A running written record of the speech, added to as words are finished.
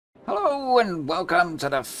Hello and welcome to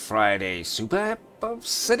the Friday Super Ep of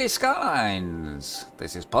Cities Skylines.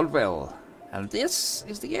 This is PodVille, and this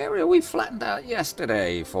is the area we flattened out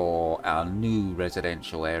yesterday for our new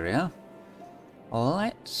residential area.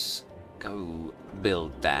 Let's go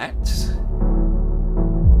build that.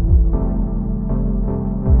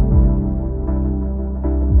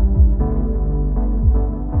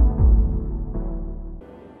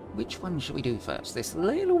 Which one should we do first? This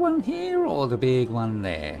little one here or the big one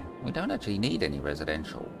there? We don't actually need any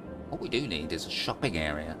residential. What we do need is a shopping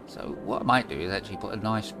area. So what I might do is actually put a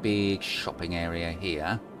nice big shopping area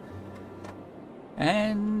here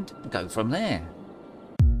and go from there.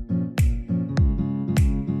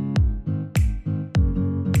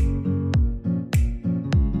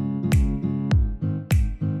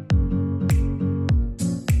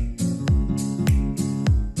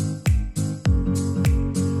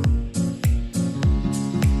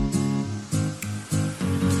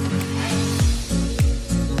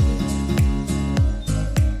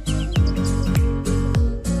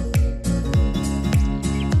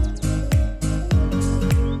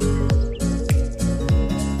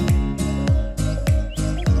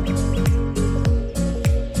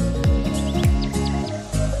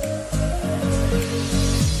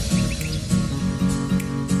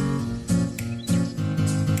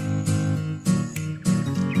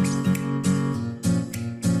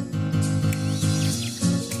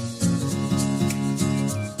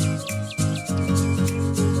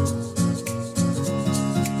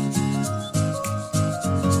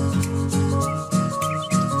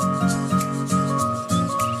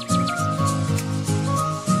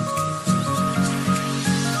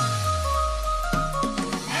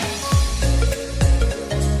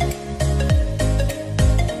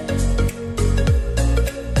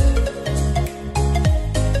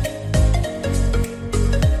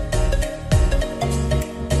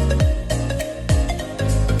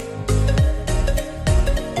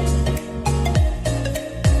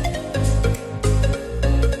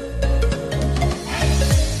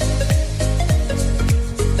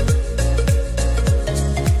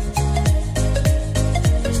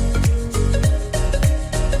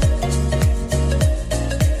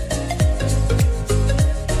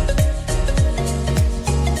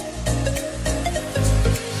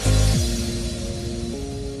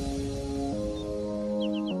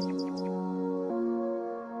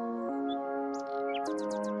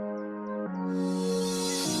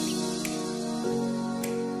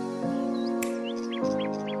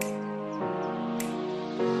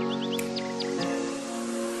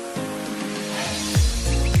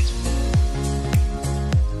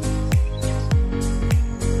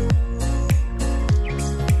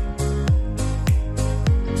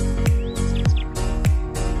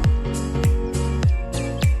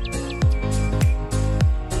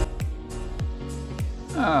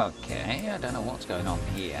 Okay, I don't know what's going on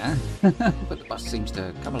here, but the bus seems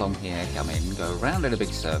to come along here, come in, go around in a big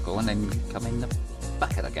circle, and then come in the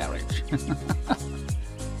back of the garage.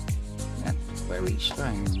 That's very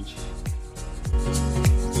strange.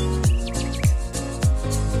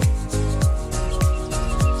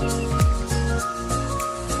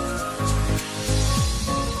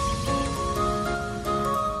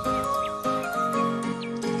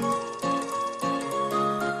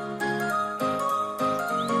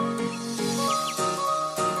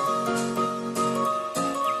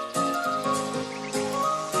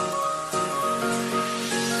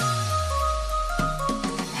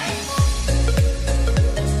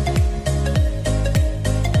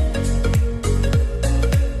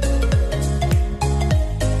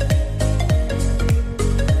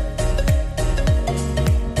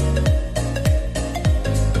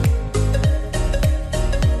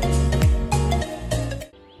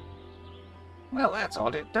 Well, that's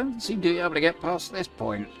odd. It doesn't seem to be able to get past this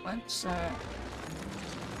point. Let's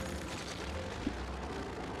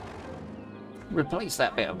replace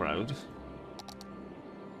that bit of road.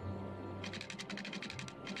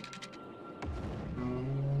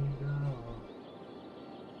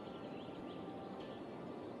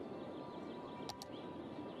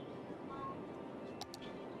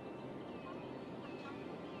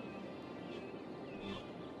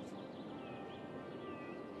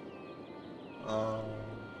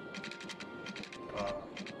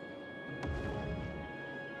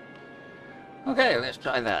 Okay, let's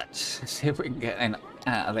try that. See if we can get in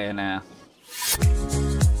out of there now.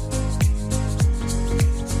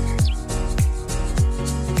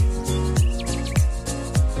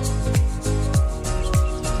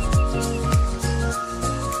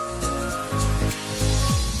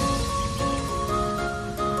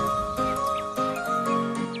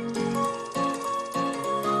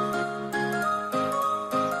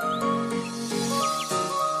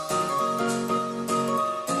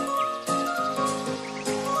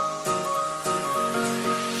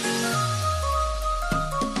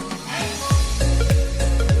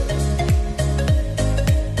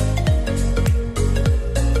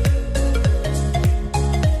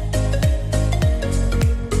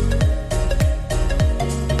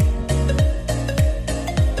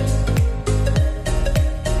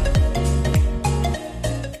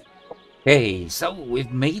 Okay, so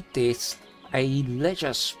we've made this a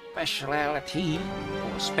leisure speciality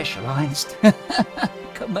or specialized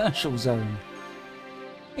commercial zone.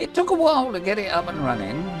 It took a while to get it up and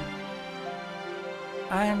running,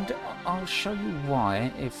 and I'll show you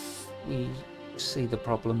why if we see the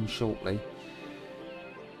problem shortly.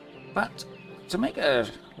 But to make a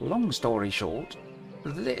long story short,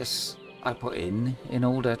 this I put in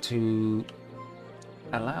order to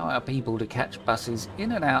allow our people to catch buses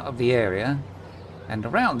in and out of the area and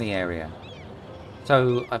around the area.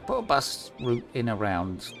 So I put a bus route in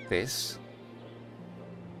around this,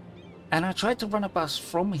 and I tried to run a bus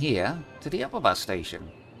from here to the other bus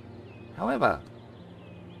station. However,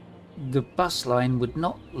 the bus line would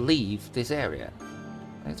not leave this area.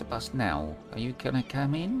 There's a bus now. Are you gonna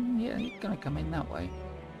come in? Yeah, you're gonna come in that way.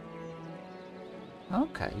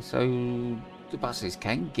 Okay, so the buses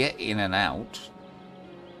can get in and out.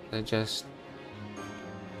 They're just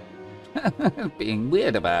being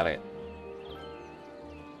weird about it.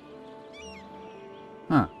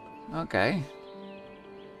 Huh, okay.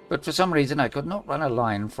 But for some reason I could not run a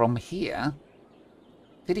line from here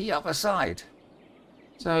to the other side.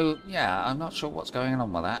 So, yeah, I'm not sure what's going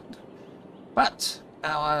on with that. But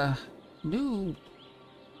our new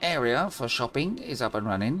area for shopping is up and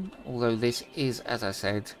running. Although this is, as I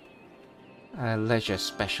said, a leisure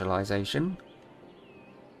specialisation.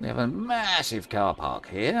 We have a massive car park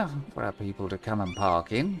here for our people to come and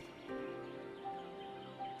park in.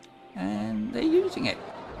 And they're using it.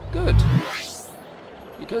 Good.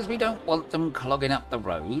 Because we don't want them clogging up the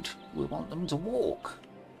road. We want them to walk.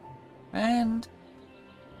 And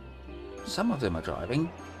some of them are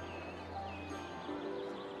driving.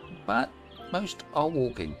 But most are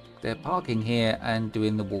walking. They're parking here and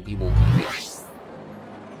doing the walkie-walkie thing.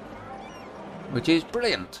 Which is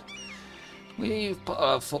brilliant. We've put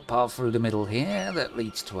a footpath through the middle here that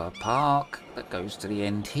leads to a park that goes to the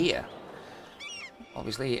end here.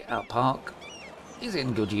 Obviously our park is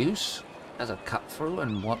in good use as a cut through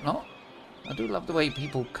and whatnot. I do love the way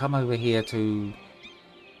people come over here to...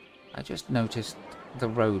 I just noticed the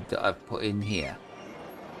road that I've put in here.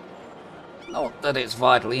 Not that it's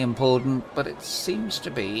vitally important, but it seems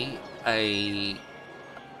to be a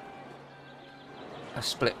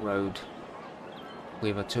split road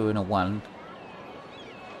with a 2 and a 1.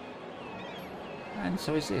 And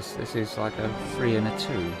so is this. This is like a 3 and a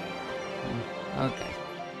 2. Okay.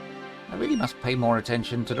 I really must pay more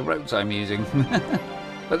attention to the roads I'm using.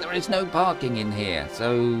 But there is no parking in here,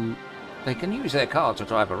 so they can use their car to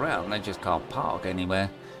drive around. They just can't park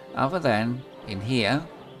anywhere other than in here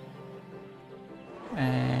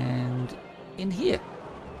and in here.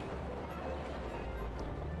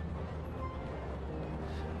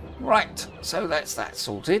 Right, so that's that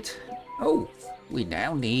sorted. Oh, we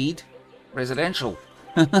now need residential.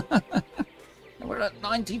 We're at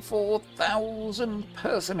 94,000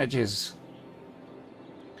 personages.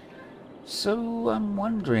 So I'm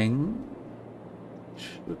wondering,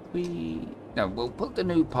 should we... No, we'll put the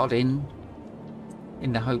new pod in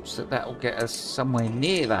the hopes that that will get us somewhere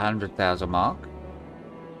near the 100,000 mark.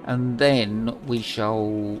 And then we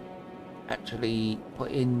shall actually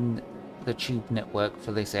put in the tube network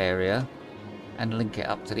for this area and link it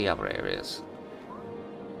up to the other areas.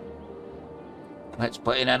 Let's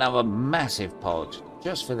put in another massive pod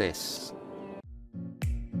just for this.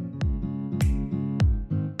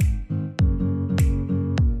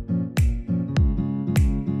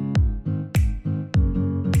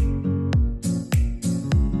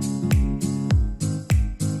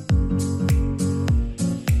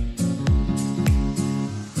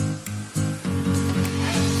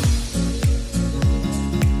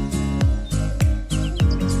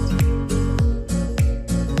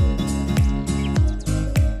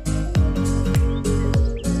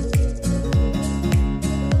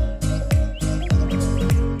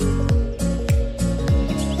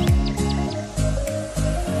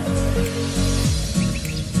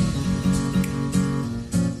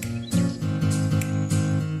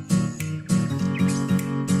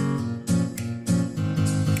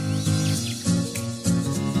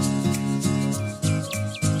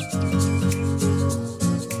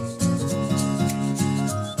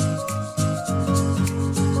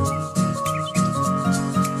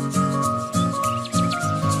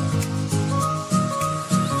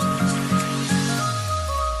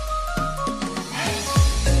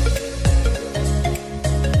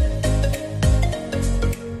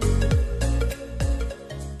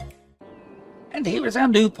 And here is our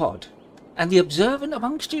new pod. And the observant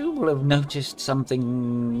amongst you will have noticed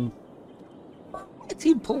something quite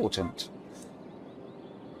important.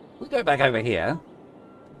 We go back over here.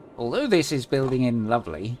 Although this is building in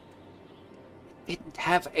lovely, didn't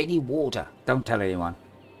have any water. Don't tell anyone.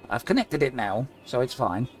 I've connected it now, so it's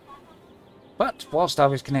fine. But whilst I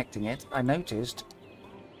was connecting it, I noticed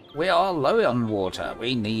we are low on water.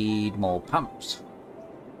 We need more pumps.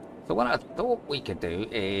 So what I thought we could do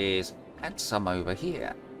is add some over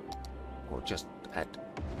here. Or just add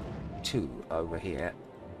 2 over here.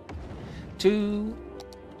 To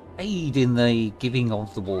aid in the giving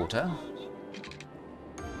of the water.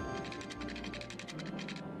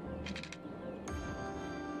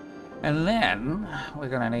 And then we're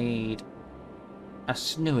going to need a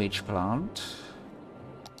sewage plant.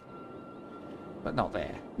 But not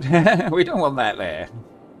there. We don't want that there.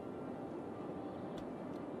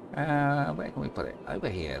 Where can we put it? Over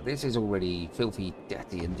here. This is already filthy,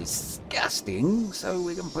 dirty and disgusting. So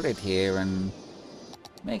we can put it here and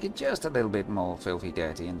make it just a little bit more filthy,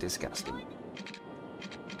 dirty and disgusting.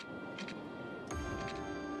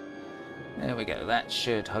 There we go. That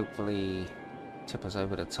should hopefully tip us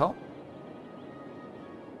over the top.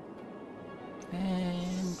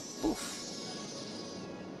 And poof.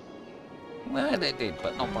 Well, they did,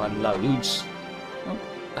 but not by loads. Oh,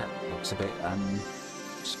 that looks a bit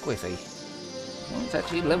squiffy. Well, it's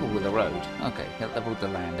actually level with the road. Okay, that leveled the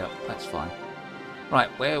land up. That's fine. Right,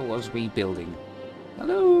 where was we building?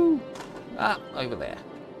 Hello? Ah, over there.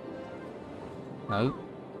 No.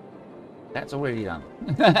 That's already done.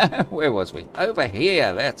 Where was we? Over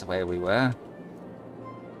here. That's where we were.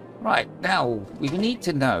 Right, now, we need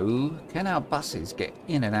to know, can our buses get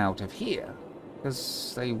in and out of here?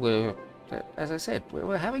 Because they were, as I said, we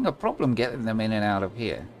were having a problem getting them in and out of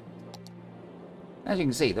here. As you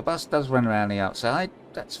can see, the bus does run around the outside.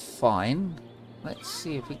 That's fine. Let's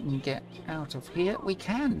see if we can get out of here. We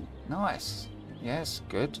can. Nice. Yes,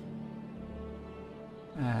 good.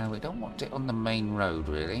 We don't want it on the main road,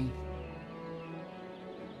 really.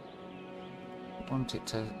 We want it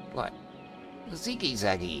to, like,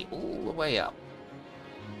 ziggy-zaggy all the way up.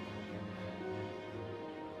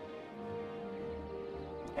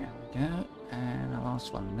 There we go. And the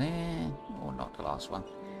last one there. Or not the last one.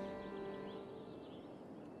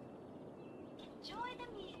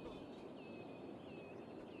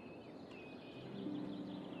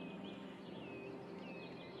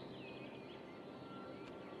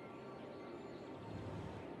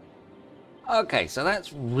 Okay, so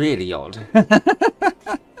that's really odd.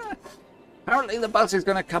 Apparently the bus is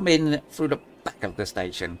going to come in through the back of the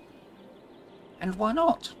station. And why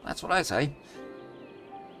not? That's what I say.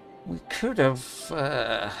 We could have...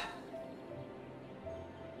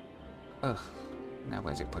 Oh, now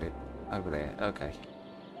where's it put it? Over there, okay.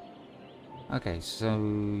 Okay, so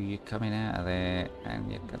you're coming out of there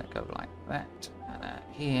and you're going to go like that. And out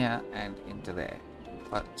here and into there.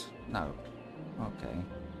 But, no. Okay.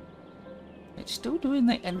 It's still doing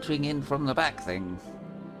the entering in from the back thing.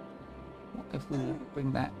 What if we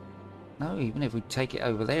bring that? No, even if we take it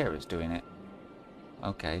over there, it's doing it.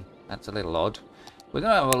 Okay, that's a little odd. We're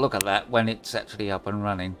going to have a look at that when it's actually up and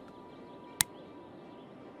running.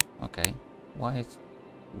 Okay, why is...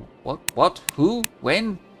 What? Who?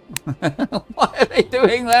 When? Why are they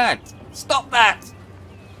doing that? Stop that!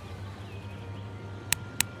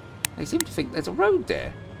 They seem to think there's a road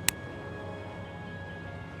there.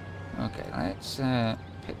 Okay, let's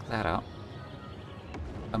pick that up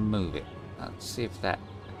and move it. Let's see if that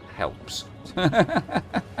helps. Please tell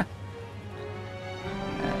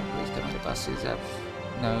me the buses have...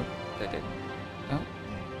 No, they didn't. Oh.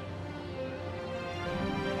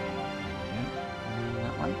 Yeah,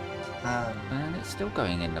 that one. And it's still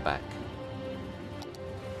going in the back.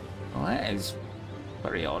 Well, that is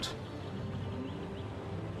very odd.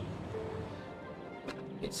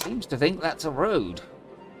 It seems to think that's a road.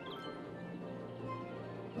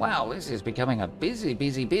 Wow, this is becoming a busy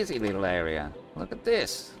little area. Look at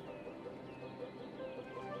this.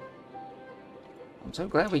 I'm so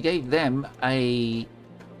glad we gave them a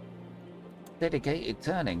dedicated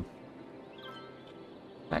turning.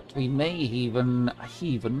 In fact, we may even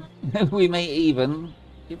we may even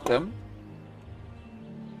give them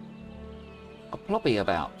a ploppy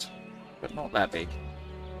about, but not that big.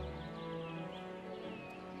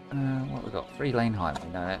 What we got? 3-lane highway.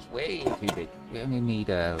 No, that's way too big. We only need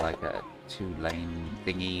like a 2-lane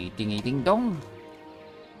thingy dingy ding dong.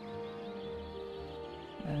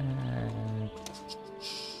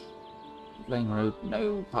 Lane road,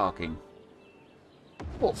 no parking.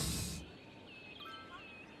 Woof.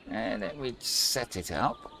 And then we'd set it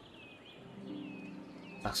up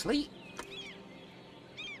thusly.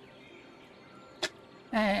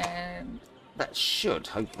 And that should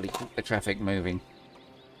hopefully keep the traffic moving.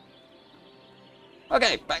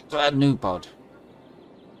 Okay, back to our new pod.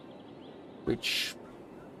 Which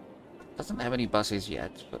Doesn't have any buses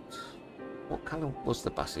yet, but what colour was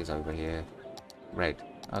the buses over here? Red.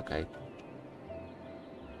 Okay.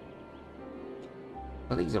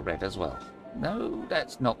 Well, these are red as well. No,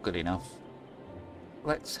 that's not good enough.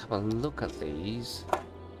 Let's have a look at these.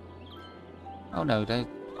 Oh no, they're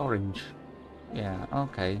orange. Yeah,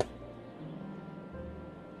 okay.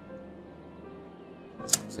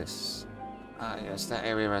 What's this? Ah, yes, that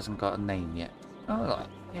area hasn't got a name yet. Oh, right.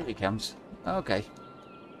 Here he comes. Okay.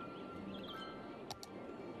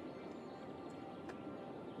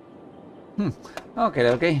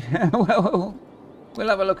 Okay. Well, we'll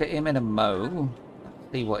have a look at him in a mo.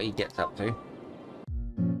 See what he gets up to.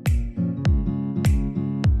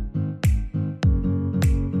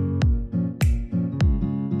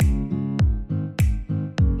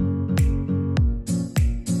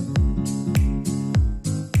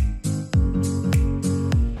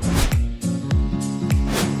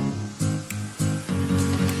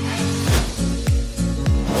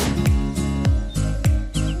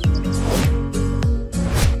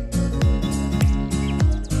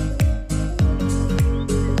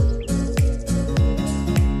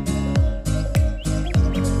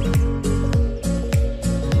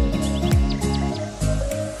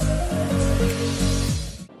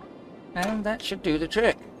 And that should do the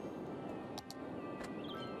trick.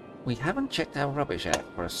 We haven't checked our rubbish out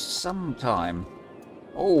for some time.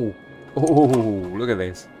 Oh, look at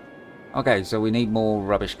this. Okay, so we need more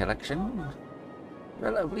rubbish collection.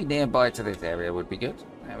 Relatively nearby to this area would be good.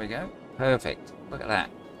 There we go. Perfect. Look at that.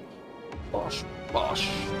 Bosh, bosh.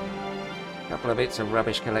 Couple of bits of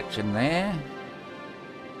rubbish collection there.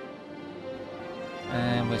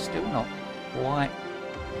 And we're still not quite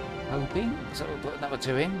hoping, so we'll put another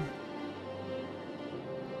 2 in.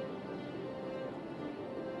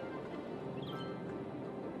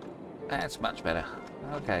 That's much better.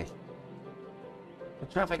 Okay. The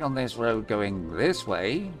traffic on this road going this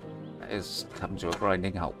way has come to a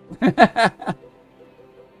grinding halt. Did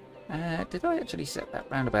I actually set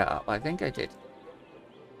that roundabout up? I think I did.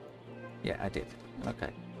 Yeah, I did.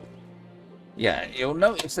 Okay. Yeah, you'll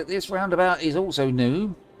notice that this roundabout is also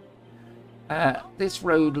new. This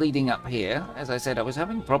road leading up here, as I said, I was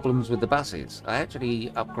having problems with the buses. I actually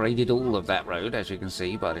upgraded all of that road, as you can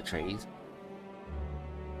see by the trees.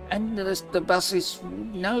 And the buses,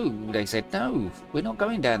 no, they said, no, we're not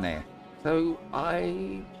going down there. So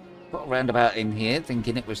I put a roundabout in here,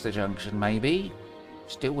 thinking it was the junction maybe.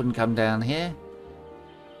 Still wouldn't come down here.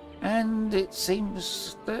 And it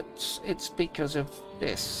seems that it's because of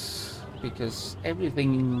this. Because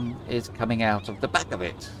everything is coming out of the back of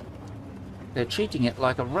it. They're treating it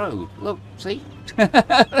like a road. Look, see?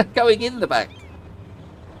 They're going in the back.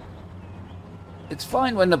 It's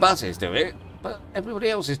fine when the buses do it, but everybody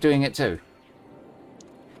else is doing it too.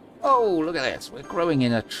 Oh, look at this. We're growing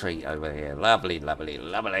in a tree over here. Lovely, lovely,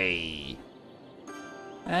 lovely.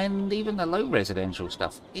 And even the low residential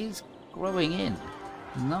stuff is growing in.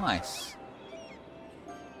 Nice.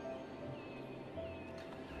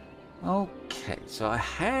 Okay, so I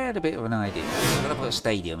had a bit of an idea. I'm going to put a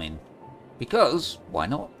stadium in. Because, why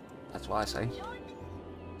not? That's what I say.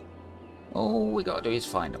 All we got to do is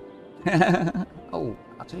find them. Oh,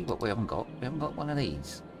 I'll tell you what we haven't got. We haven't got one of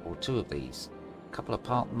these. Or 2 of these. A couple of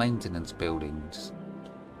park maintenance buildings.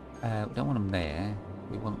 We don't want them there.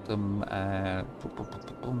 We want them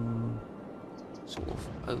sort of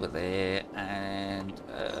over there and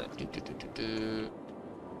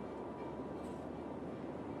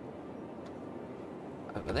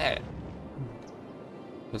over there.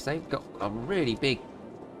 Because they've got a really big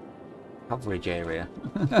coverage area.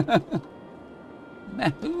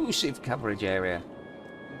 Massive coverage area.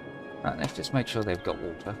 Right, let's just make sure they've got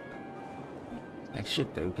water. They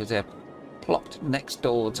should do, because they're plopped next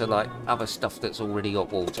door to like other stuff that's already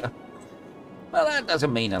got water. Well, that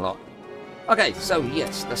doesn't mean a lot. Okay, so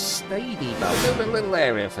yes, the stadium. I'll build a little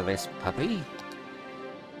area for this puppy.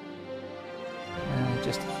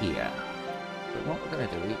 Just here. But what we're going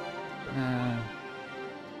to do...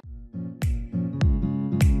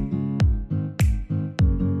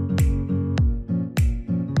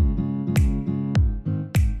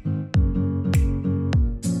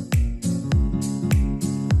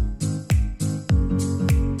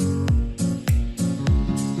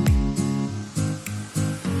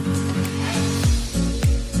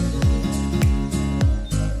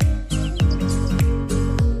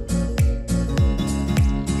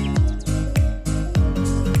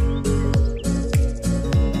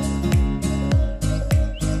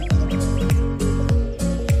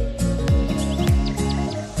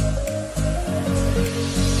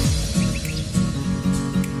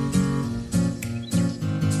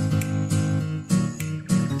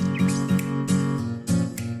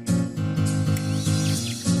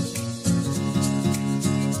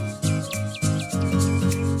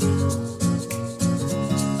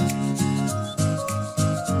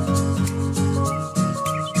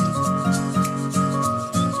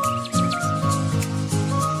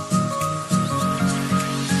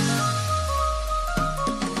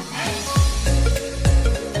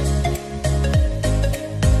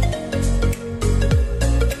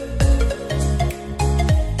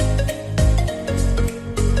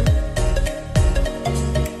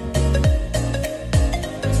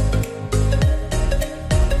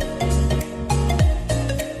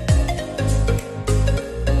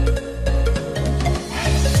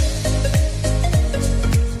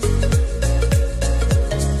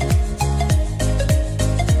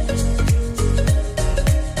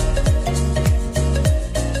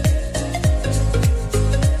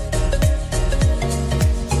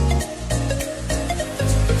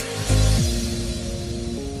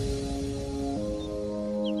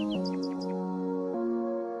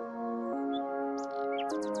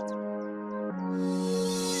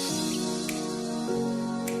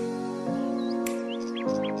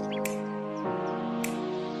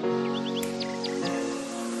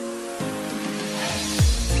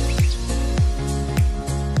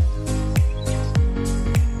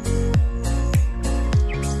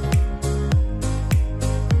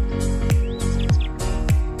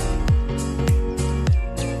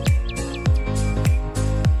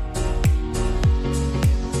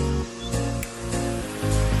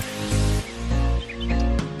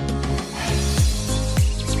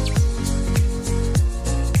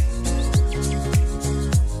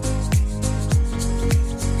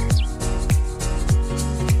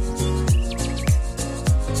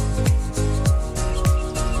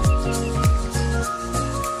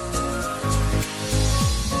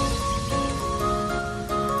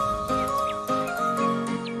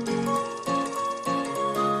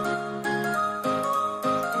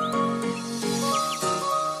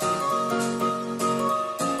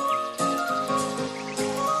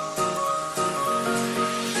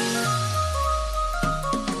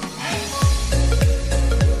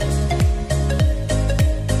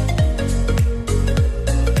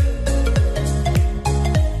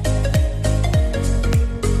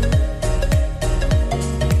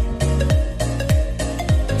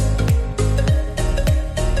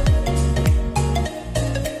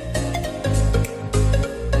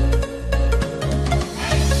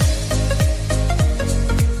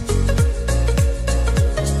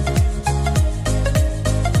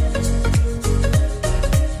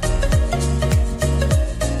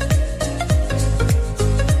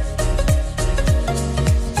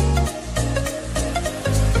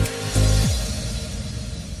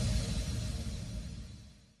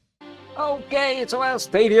 Okay, so our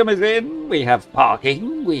stadium is in. We have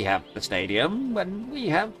parking, we have the stadium, and we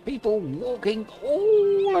have people walking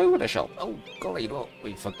all over the shop. Oh, golly, look,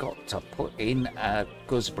 we forgot to put in a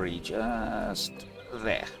gooseberry just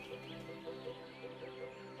there.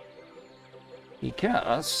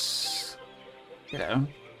 Because, you know,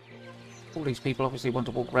 all these people obviously want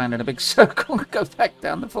to walk around in a big circle and go back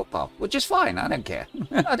down the footpath, which is fine, I don't care.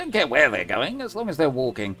 I don't care where they're going, as long as they're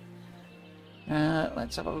walking.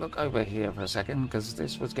 Let's have a look over here for a second, because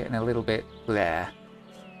this was getting a little bit blah.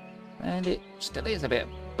 And it still is a bit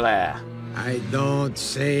blah. I don't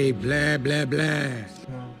say blah, blah, blah.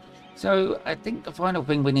 So, I think the final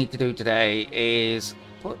thing we need to do today is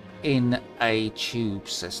put in a tube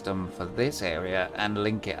system for this area and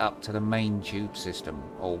link it up to the main tube system,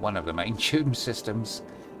 or one of the main tube systems.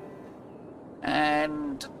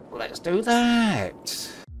 And let's do that!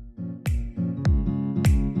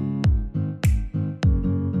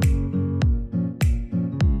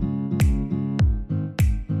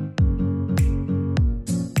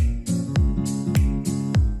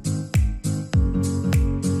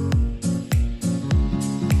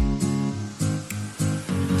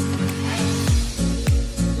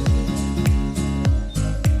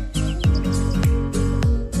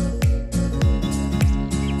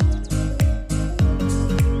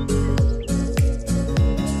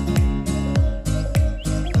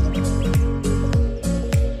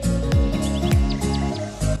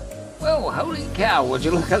 Holy cow, would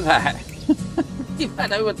you look at that? You've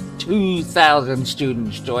had over 2,000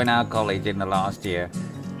 students join our college in the last year.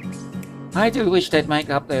 I do wish they'd make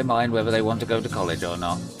up their mind whether they want to go to college or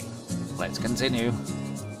not. Let's continue.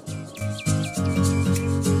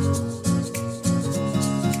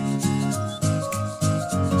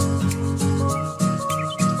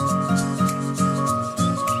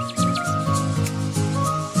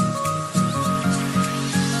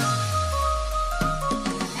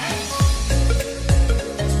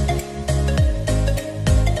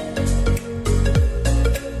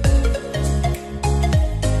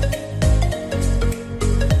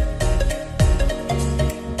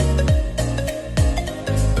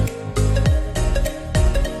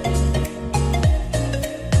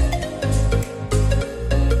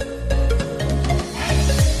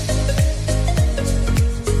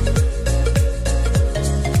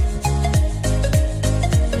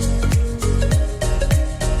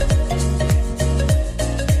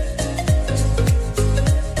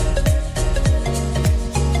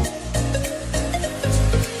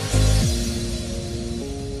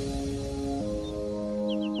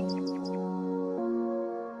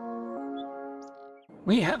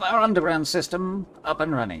 We have our underground system up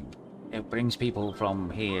and running. It brings people from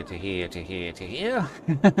here to here to here to here,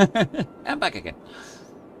 and back again,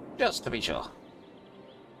 just to be sure.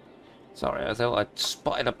 Sorry, I thought I'd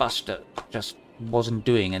spotted a bus that just wasn't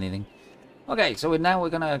doing anything. Okay, so now we're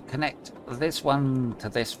going to connect this one to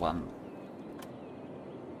this one.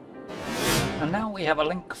 And now we have a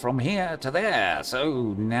link from here to there,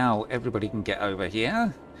 so now everybody can get over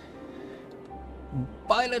here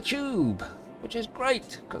by the tube. Which is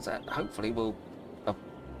great, because that hopefully will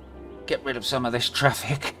get rid of some of this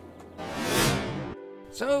traffic.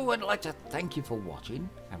 So I'd like to thank you for watching,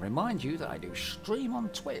 and remind you that I do stream on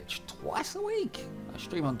Twitch twice a week. I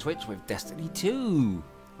stream on Twitch with Destiny 2.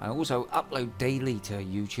 I also upload daily to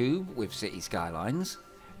YouTube with Cities Skylines.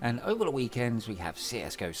 And over the weekends we have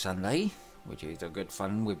CSGO Sunday, which is a good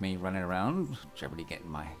fun with me running around, generally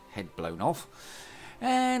getting my head blown off.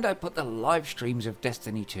 And I put the live streams of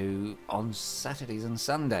Destiny 2 on Saturdays and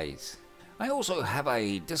Sundays. I also have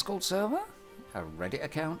a Discord server, a Reddit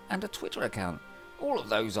account, and a Twitter account. All of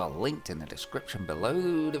those are linked in the description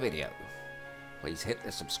below the video. Please hit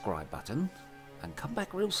the subscribe button and come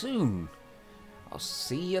back real soon. I'll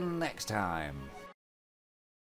see you next time.